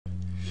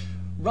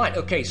Right,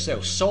 okay,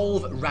 so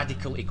solve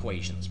radical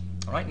equations.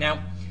 All right,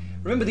 now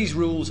remember these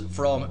rules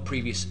from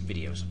previous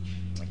videos.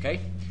 Okay,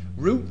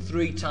 root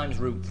 3 times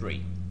root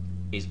 3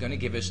 is going to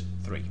give us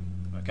 3.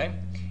 Okay,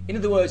 in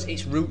other words,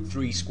 it's root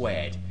 3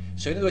 squared.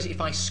 So in other words,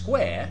 if I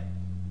square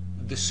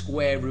the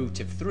square root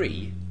of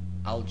 3,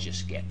 I'll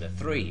just get the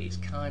 3. It's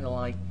kind of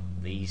like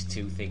these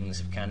two things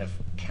have kind of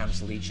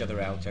cancelled each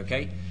other out.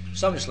 Okay,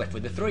 so I'm just left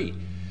with the 3.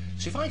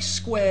 So if I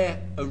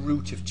square a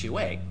root of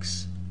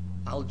 2x,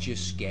 I'll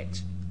just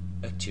get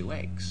a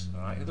 2x.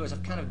 All right. In other words,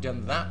 I've kind of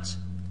done that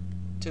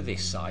to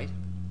this side.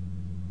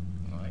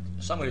 All right.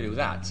 So I'm going to do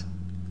that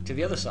to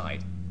the other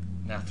side.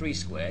 Now 3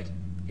 squared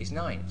is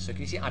 9. So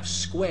can you see I've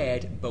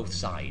squared both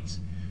sides?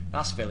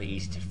 That's fairly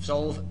easy to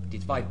solve.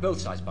 Divide both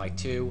sides by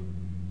 2.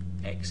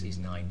 X is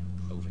 9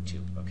 over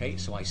 2. Okay.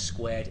 So I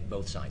squared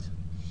both sides.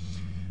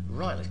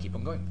 Right. Let's keep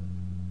on going.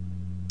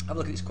 Have a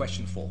look at this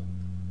question 4.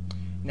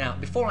 Now,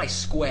 before I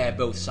square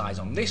both sides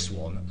on this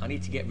one, I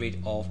need to get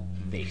rid of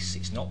this.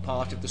 It's not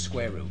part of the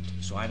square root,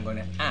 so I'm going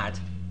to add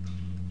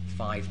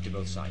 5 to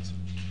both sides.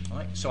 All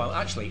right, so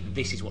actually,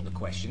 this is what the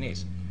question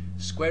is.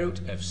 Square root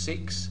of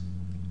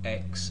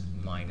 6x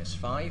minus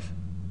 5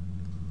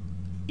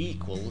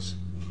 equals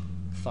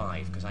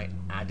 5, because I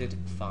added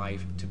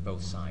 5 to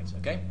both sides,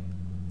 okay?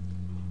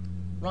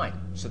 Right,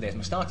 so there's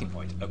my starting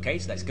point. Okay,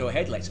 so let's go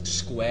ahead, let's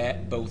square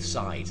both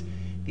sides.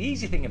 The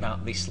easy thing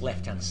about this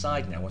left-hand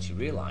side now, what you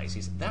realise,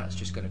 is that's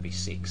just going to be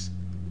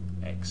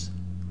 6x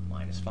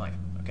minus 5.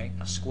 Okay,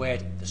 I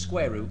squared the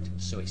square root,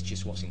 so it's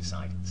just what's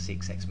inside,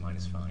 6x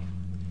minus 5.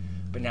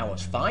 But now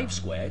what's 5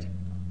 squared?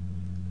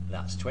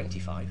 That's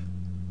 25.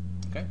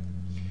 Okay,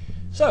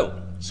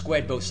 so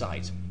squared both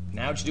sides.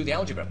 Now just do the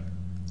algebra.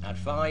 Add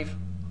 5,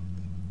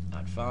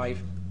 add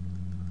 5.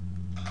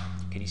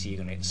 Can you see you're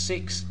going to get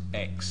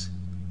 6x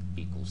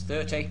equals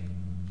 30.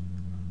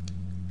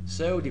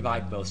 So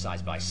divide both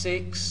sides by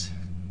 6,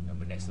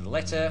 number next to the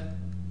letter,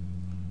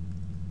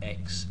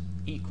 x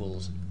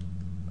equals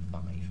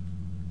 5.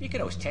 You can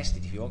always test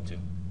it if you want to. You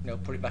know,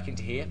 put it back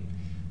into here,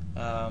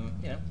 you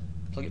know,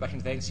 plug it back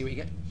into there and see what you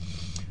get.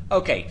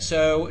 Okay,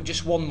 so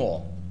just one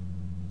more.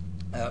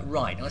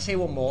 Right, and let's say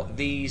one more.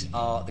 These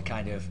are the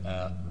kind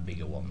of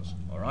bigger ones,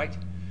 all right?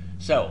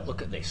 So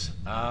look at this.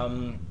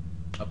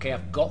 Okay,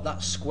 I've got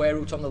that square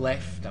root on the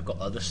left, I've got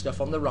other stuff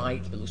on the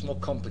right, it looks more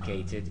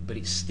complicated, but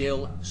it's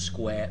still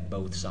square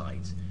both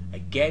sides.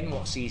 Again,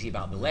 what's easy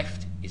about the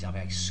left is have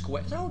a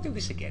square, so I'll do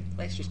this again,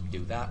 let's just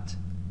do that.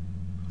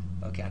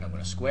 Okay, and I'm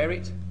going to square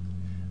it,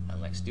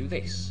 and let's do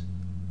this.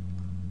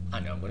 I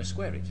know I'm going to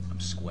square it,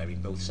 I'm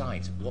squaring both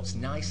sides. What's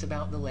nice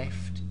about the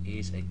left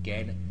is,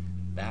 again,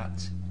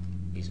 that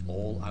is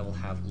all I will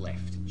have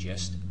left,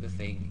 just the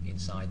thing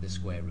inside the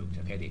square root,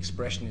 okay, the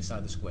expression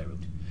inside the square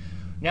root.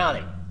 Now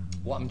then,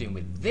 what I'm doing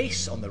with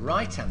this on the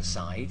right hand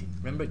side,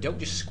 remember, don't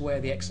just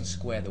square the x and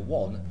square the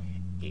 1,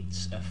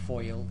 it's a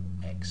FOIL.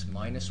 X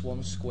minus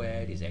 1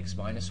 squared is x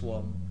minus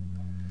 1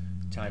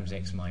 times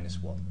x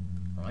minus 1,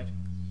 right?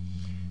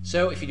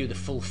 So if you do the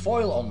full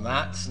FOIL on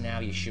that,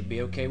 now you should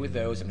be okay with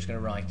those. I'm just going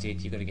to write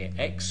it. You're going to get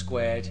x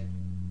squared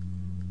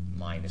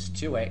minus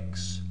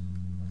 2x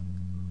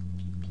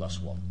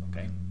plus 1,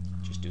 okay?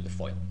 Just do the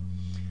FOIL.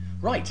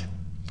 Right.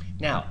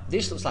 Now,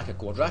 this looks like a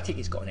quadratic,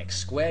 it's got an x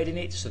squared in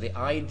it, so the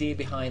idea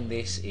behind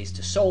this is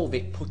to solve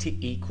it, put it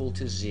equal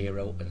to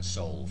 0 and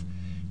solve.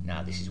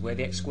 Now, this is where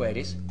the x squared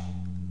is,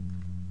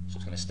 so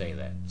it's going to stay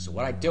there. So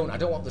what I don't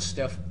want the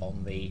stuff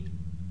on the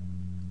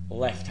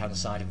left-hand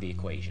side of the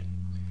equation.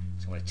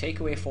 So I'm going to take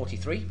away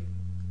 43,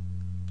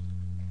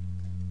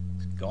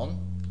 it's gone,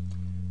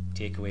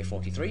 take away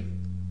 43,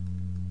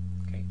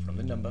 okay, from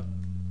the number.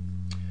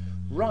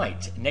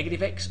 Right,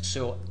 negative x,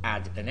 so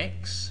add an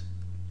x.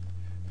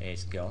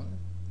 It's gone.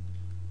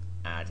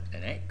 Add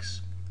an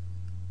x.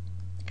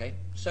 Okay,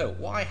 so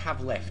what I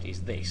have left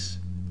is this.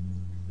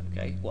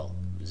 Okay, well,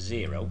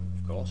 0,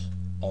 of course,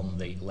 on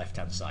the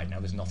left-hand side. Now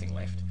there's nothing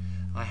left.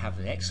 I have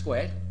an x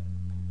squared.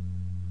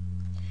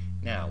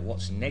 Now,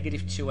 what's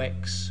negative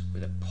 2x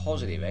with a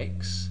positive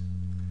x?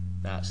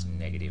 That's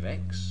negative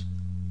x.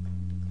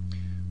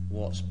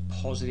 What's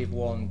positive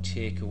 1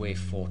 take away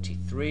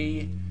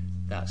 43?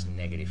 That's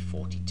negative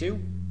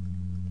 42.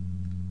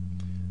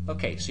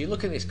 Okay, so you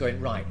look at this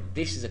going, right,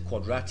 this is a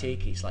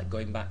quadratic, it's like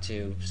going back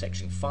to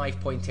section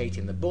 5.8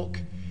 in the book,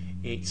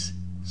 it's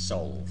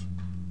solve.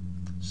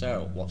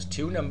 So, what's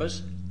two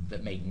numbers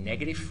that make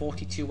negative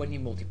 42 when you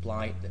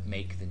multiply, that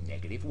make the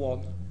negative 1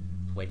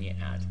 when you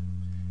add?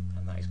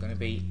 And that is going to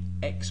be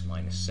x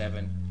minus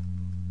 7,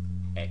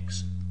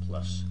 x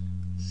plus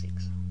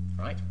 6,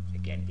 right?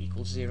 Again,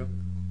 equals 0.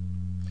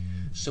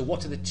 So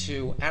what are the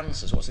two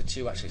answers? What's the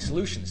two actually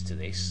solutions to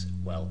this?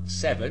 Well,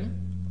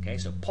 7. Okay,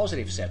 so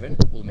positive 7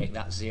 will make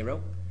that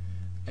 0,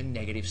 and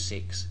negative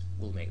 6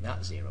 will make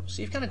that 0.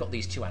 So you've kind of got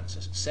these two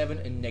answers, 7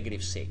 and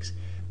negative 6.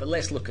 But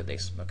let's look at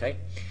this, okay?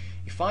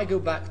 If I go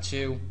back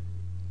to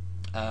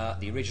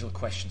the original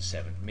question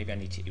 7, maybe I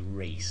need to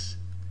erase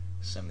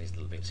some of these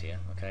little bits here,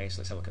 okay?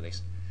 So let's have a look at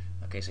this.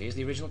 Okay, so here's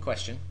the original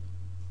question.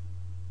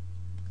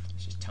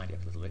 Let's just tidy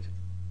up a little bit.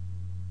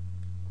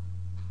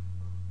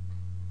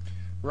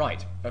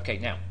 Right, okay,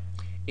 now,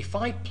 if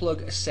I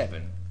plug a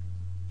 7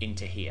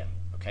 into here,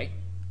 okay,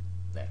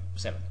 there,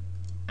 7,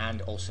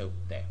 and also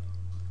there,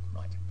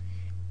 right,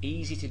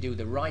 easy to do.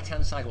 The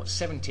right-hand side, what's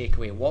 7 take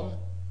away 1?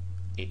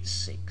 It's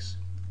 6.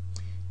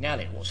 Now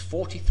then, what's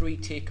 43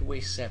 take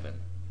away 7?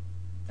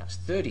 That's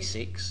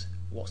 36.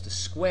 What's the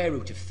square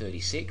root of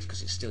 36?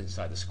 Because it's still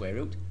inside the square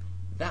root.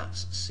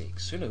 That's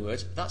 6. So in other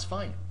words, that's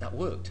fine. That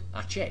worked.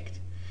 I checked.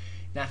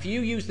 Now if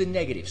you use the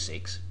negative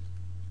 6,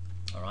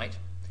 all right,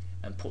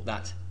 and put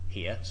that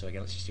here, so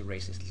again, let's just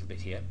erase this little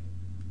bit here,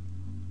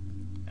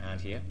 and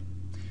here.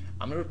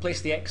 I'm going to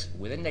replace the x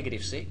with a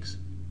negative 6.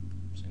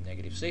 So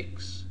negative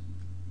 6,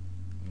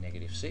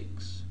 negative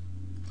 6.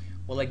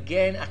 Well,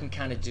 again, I can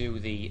kind of do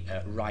the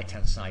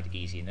right-hand side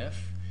easy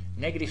enough.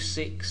 Negative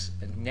 6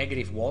 and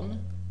negative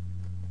 1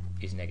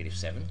 is negative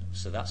 7.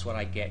 So that's what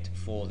I get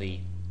for the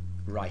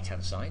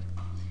right-hand side.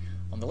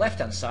 On the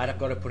left-hand side, I've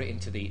got to put it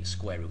into the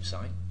square root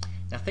sign.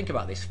 Now think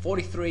about this.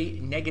 43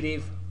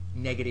 negative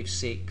negative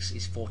 6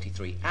 is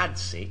 43. Add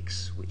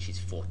 6, which is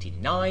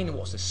 49.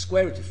 What's the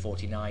square root of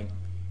 49?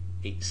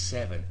 It's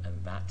 7,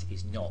 and that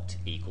is not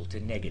equal to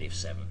negative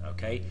 7.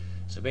 Okay,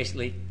 so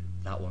basically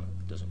that one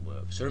doesn't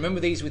work. So remember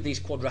these with these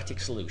quadratic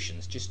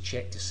solutions. Just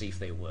check to see if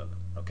they work.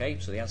 Okay,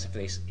 so the answer for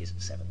this is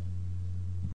 7.